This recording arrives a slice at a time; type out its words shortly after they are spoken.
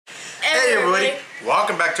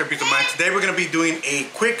Welcome back to A Piece of Mind. Today we're going to be doing a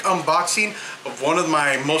quick unboxing of one of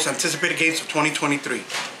my most anticipated games of 2023.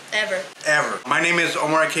 Ever. My name is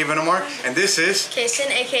Omar aka Venom, and this is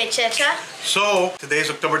Kason aka Checha. So, today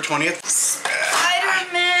is October 20th.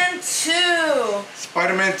 Spider-Man 2.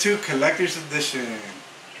 Spider-Man 2 Collector's Edition.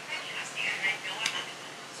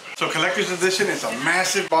 So Collector's Edition is a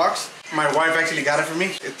massive box. My wife actually got it for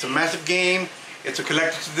me. It's a massive game. It's a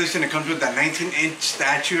Collector's Edition. It comes with that 19-inch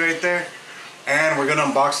statue right there. And we're gonna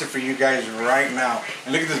unbox it for you guys right now.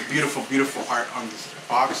 And look at this beautiful, beautiful art on this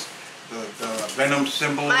box. The Venom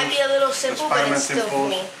symbol. Might be a little simple, but it's still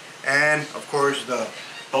cool. And of course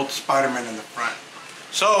both Spider-Man in the front.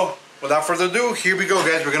 So without further ado, here we go,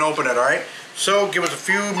 guys. We're gonna open it, alright? So give us a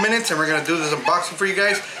few minutes and we're gonna do this unboxing for you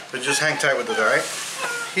guys. So just hang tight with us, alright?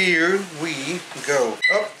 Here we go.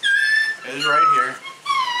 Oh, it is right here.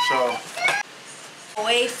 So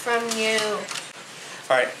away from you.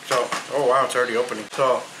 Alright, so, oh wow, it's already opening.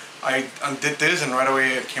 So, I undid this and right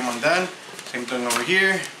away it came undone. Same thing over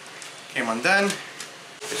here. Came undone.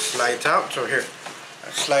 It slides out. So here,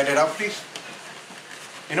 slide it out, please.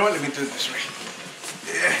 You know what, let me do it this way.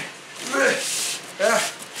 Yeah,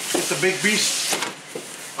 it's a big beast.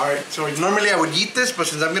 Alright, so normally I would eat this, but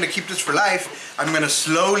since I'm going to keep this for life, I'm going to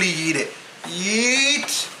slowly eat it.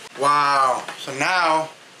 Yeet! Wow. So now,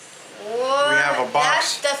 what? we have a box.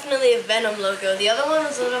 That's definitely a Venom logo. The other one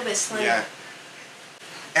was a little bit slim. Yeah.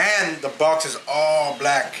 And the box is all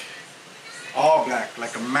black. All black,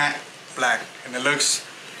 like a matte black. And it looks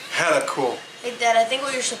hella cool. Like that, I think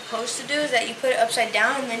what you're supposed to do is that you put it upside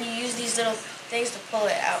down and then you use these little things to pull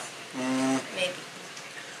it out. Maybe.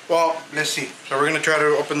 Well, let's see. So we're going to try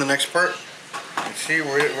to open the next part. Let's see,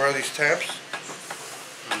 where are these tabs?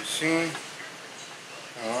 Let's see.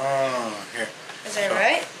 Oh, here. Is that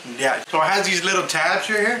right? Yeah, so it has these little tabs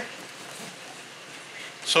here.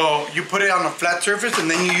 So you put it on a flat surface and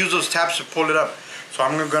then you use those tabs to pull it up. So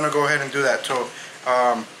I'm gonna go ahead and do that. So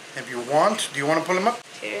if you want, do you want to pull them up?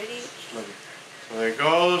 Charity. So there it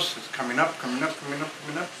goes. It's coming up, coming up, coming up,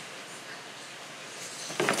 coming up.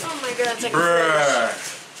 Oh my god, it's like Bruh. a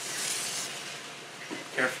fish.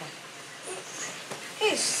 Careful.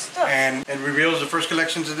 Hey, stop. And it reveals the first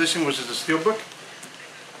collections edition, which is the Steelbook.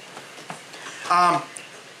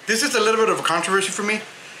 This is a little bit of a controversy for me.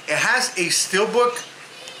 It has a Steelbook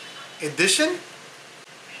edition,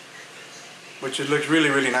 which it looks really,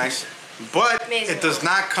 really nice, but amazing. It does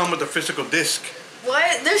not come with a physical disc.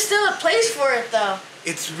 What? There's still a place for it though.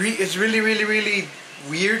 It's really, really, really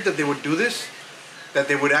weird that they would do this. That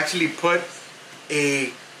they would actually put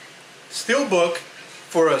a Steelbook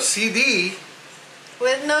for a CD.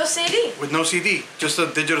 With no CD. With no CD, just a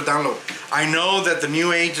digital download. I know that the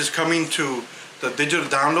new age is coming to the digital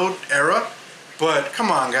download era, but come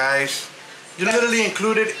on, guys. You literally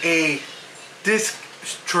included a disc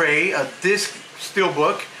tray, a disc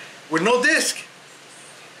Steelbook with no disc.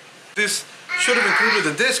 This should have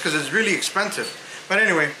included the disc because it's really expensive. But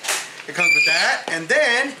anyway, it comes with that, and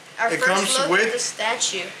then it comes with the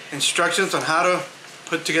statue. Instructions on how to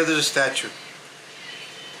put together the statue.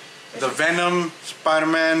 The Venom,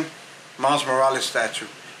 Spider-Man, Miles Morales statue,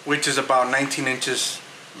 which is about 19 inches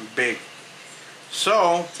big.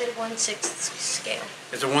 So, it's at 1/6 scale.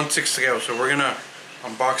 It's a 1/6 scale, so we're gonna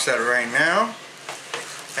unbox that right now.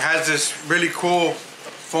 It has this really cool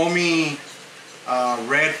foamy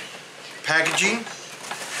red packaging.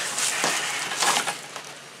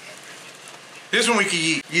 This one we can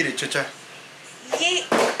eat. Eat it, Chacha. Yeet.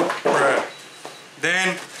 Bruh.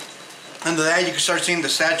 Then, under that, you can start seeing the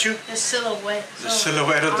statue. The silhouette. The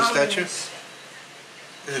silhouette of the statue.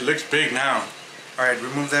 It looks big now. Alright,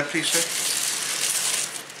 remove that, please, sir.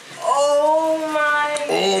 Oh my god.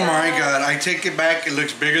 Oh my god. I take it back. It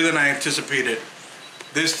looks bigger than I anticipated.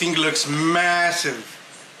 This thing looks massive.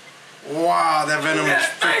 Wow, that Venom is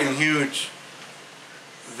freaking huge.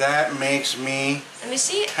 That makes me Let me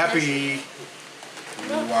see it. happy.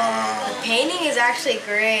 Wow. The painting is actually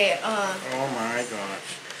great. Oh my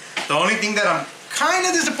gosh. The only thing that I'm kind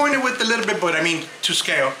of disappointed with a little bit, but I mean to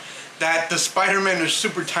scale, that the Spider-Man is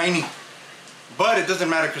super tiny. But it doesn't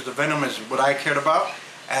matter because the Venom is what I cared about,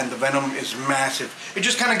 and the Venom is massive. It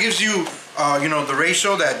just kind of gives you, you know, the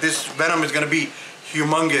ratio that this Venom is going to be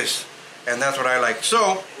humongous, and that's what I like.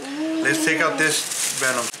 So let's take out this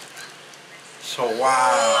Venom. So wow.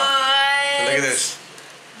 What? So look at this.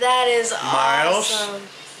 That is Miles. awesome.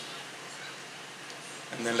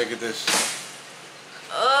 And then look at this.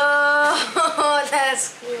 Oh,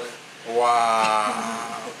 that's cool.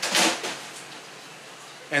 Wow.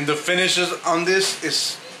 And the finishes on this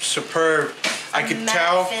is superb. I could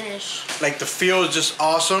tell, finish. like the feel is just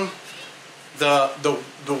awesome. the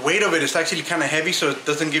weight of it is actually kind of heavy, so it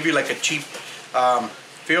doesn't give you like a cheap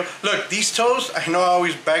feel. Look, these toes, I know I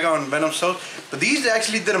always bag on Venom's toes, but these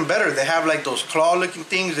actually did them better. They have like those claw looking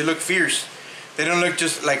things. They look fierce. They don't look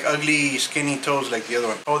just like ugly skinny toes like the other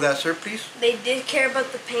one. Hold that, sir, please. They did care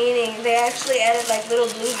about the painting. They actually added like little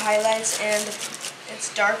blue highlights, and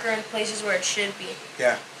it's darker in places where it should be.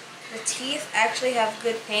 Yeah. The teeth actually have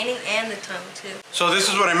good painting, and the tongue too. So this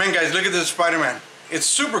is what I meant, guys. Look at this Spider-Man. It's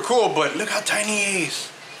super cool, but look how tiny he is.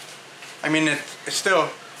 I mean, it's still,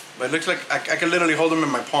 but it looks like I can literally hold him in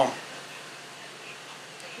my palm.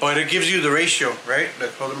 But it gives you the ratio, right?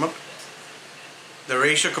 Look, hold him up. The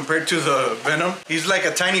ratio compared to the Venom. He's like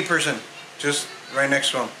a tiny person, just right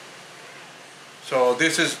next to him. So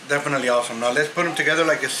this is definitely awesome. Now let's put them together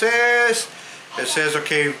like it says. It says,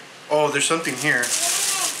 okay, oh, there's something here.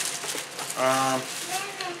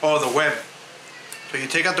 Oh, the web. So you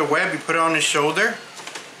take out the web, you put it on his shoulder.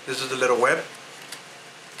 This is the little web.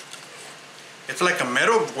 It's like a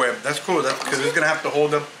metal web. That's cool. That's because it's gonna have to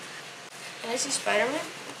hold up. Can I see Spider-Man?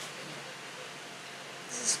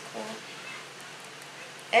 This is cool.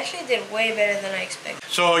 It actually did way better than I expected.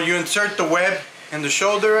 So you insert the web in the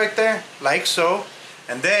shoulder right there, like so,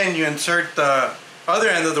 and then you insert the other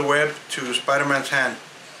end of the web to Spider-Man's hand,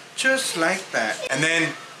 just like that. And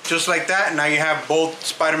then just like that, now you have both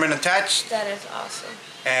Spider-Man attached. That is awesome.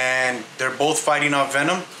 And they're both fighting off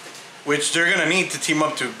Venom, which they're gonna need to team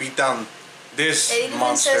up to beat down this it even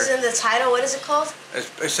monster. says in the title, what is it called?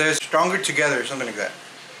 It says stronger together, something like that.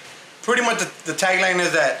 Pretty much the tagline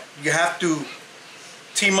is that you have to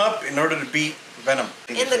team up in order to beat Venom.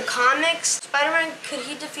 In the comics, Spider-Man, could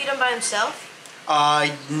he defeat him by himself?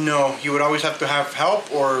 No, he would always have to have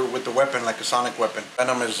help or with the weapon, like a sonic weapon.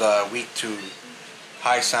 Venom is weak to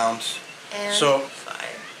high sounds. And so fire.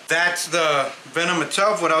 That's the Venom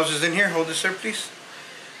itself. What else is in here? Hold this here, please.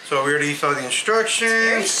 So we already saw the instructions.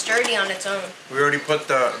 It's very sturdy on its own. We already put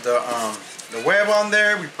the web on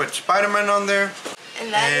there. We put Spider-Man on there.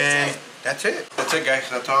 And that is it. That's it. That's it, guys.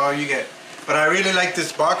 That's all you get. But I really like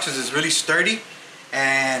this box because it's really sturdy.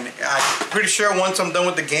 And I'm pretty sure once I'm done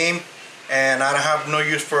with the game and I don't have no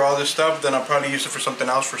use for all this stuff, then I'll probably use it for something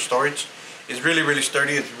else for storage. It's really, really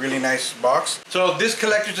sturdy. It's a really nice box. So this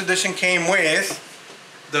collector's edition came with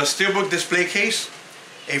the Steelbook display case,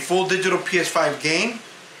 a full digital PS5 game,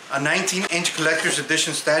 a 19-inch collector's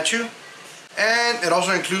edition statue, and it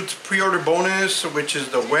also includes pre-order bonus, which is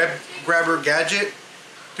the Web Grabber Gadget,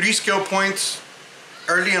 3 skill points,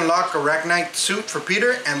 early unlock Arachnite suit for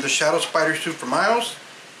Peter, and the Shadow Spider suit for Miles,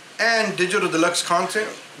 and digital deluxe content,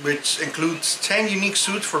 which includes 10 unique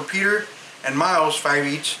suits for Peter and Miles, 5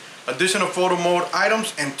 each, additional photo mode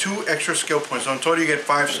items, and 2 extra skill points. So in total you get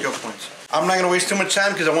 5 skill points. I'm not going to waste too much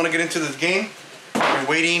time because I want to get into this game. I've been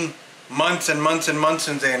waiting months and months and months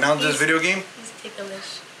since they announced this video game. He's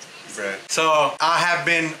ticklish. So I have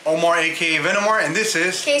been Omar, aka Venomar, and this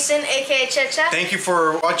is Kason, aka Checha. Thank you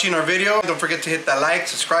for watching our video. Don't forget to hit that like,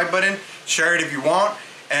 subscribe button, share it if you want,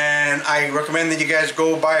 and I recommend that you guys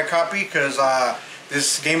go buy a copy because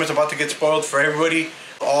this game is about to get spoiled for everybody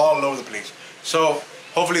all over the place. So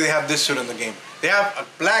hopefully they have this suit in the game. They have a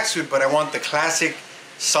black suit, but I want the classic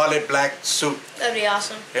solid black suit. That'd be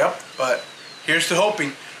awesome. Yep, but here's to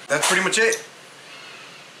hoping. That's pretty much it.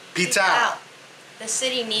 Pizza out. The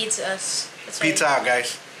city needs us. That's Pizza out,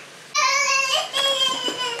 guys.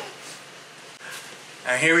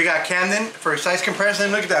 And here we got Camden for a size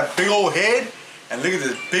comparison. Look at that big old head, and look at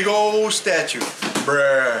this big old statue.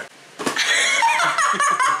 Bruh.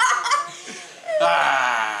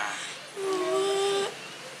 Ah.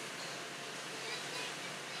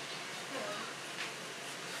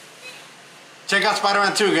 Check out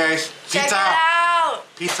Spider-Man 2, guys. Check Pizza it out.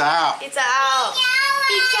 Pizza out. Pizza out.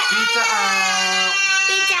 Pizza out.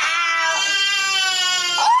 Pizza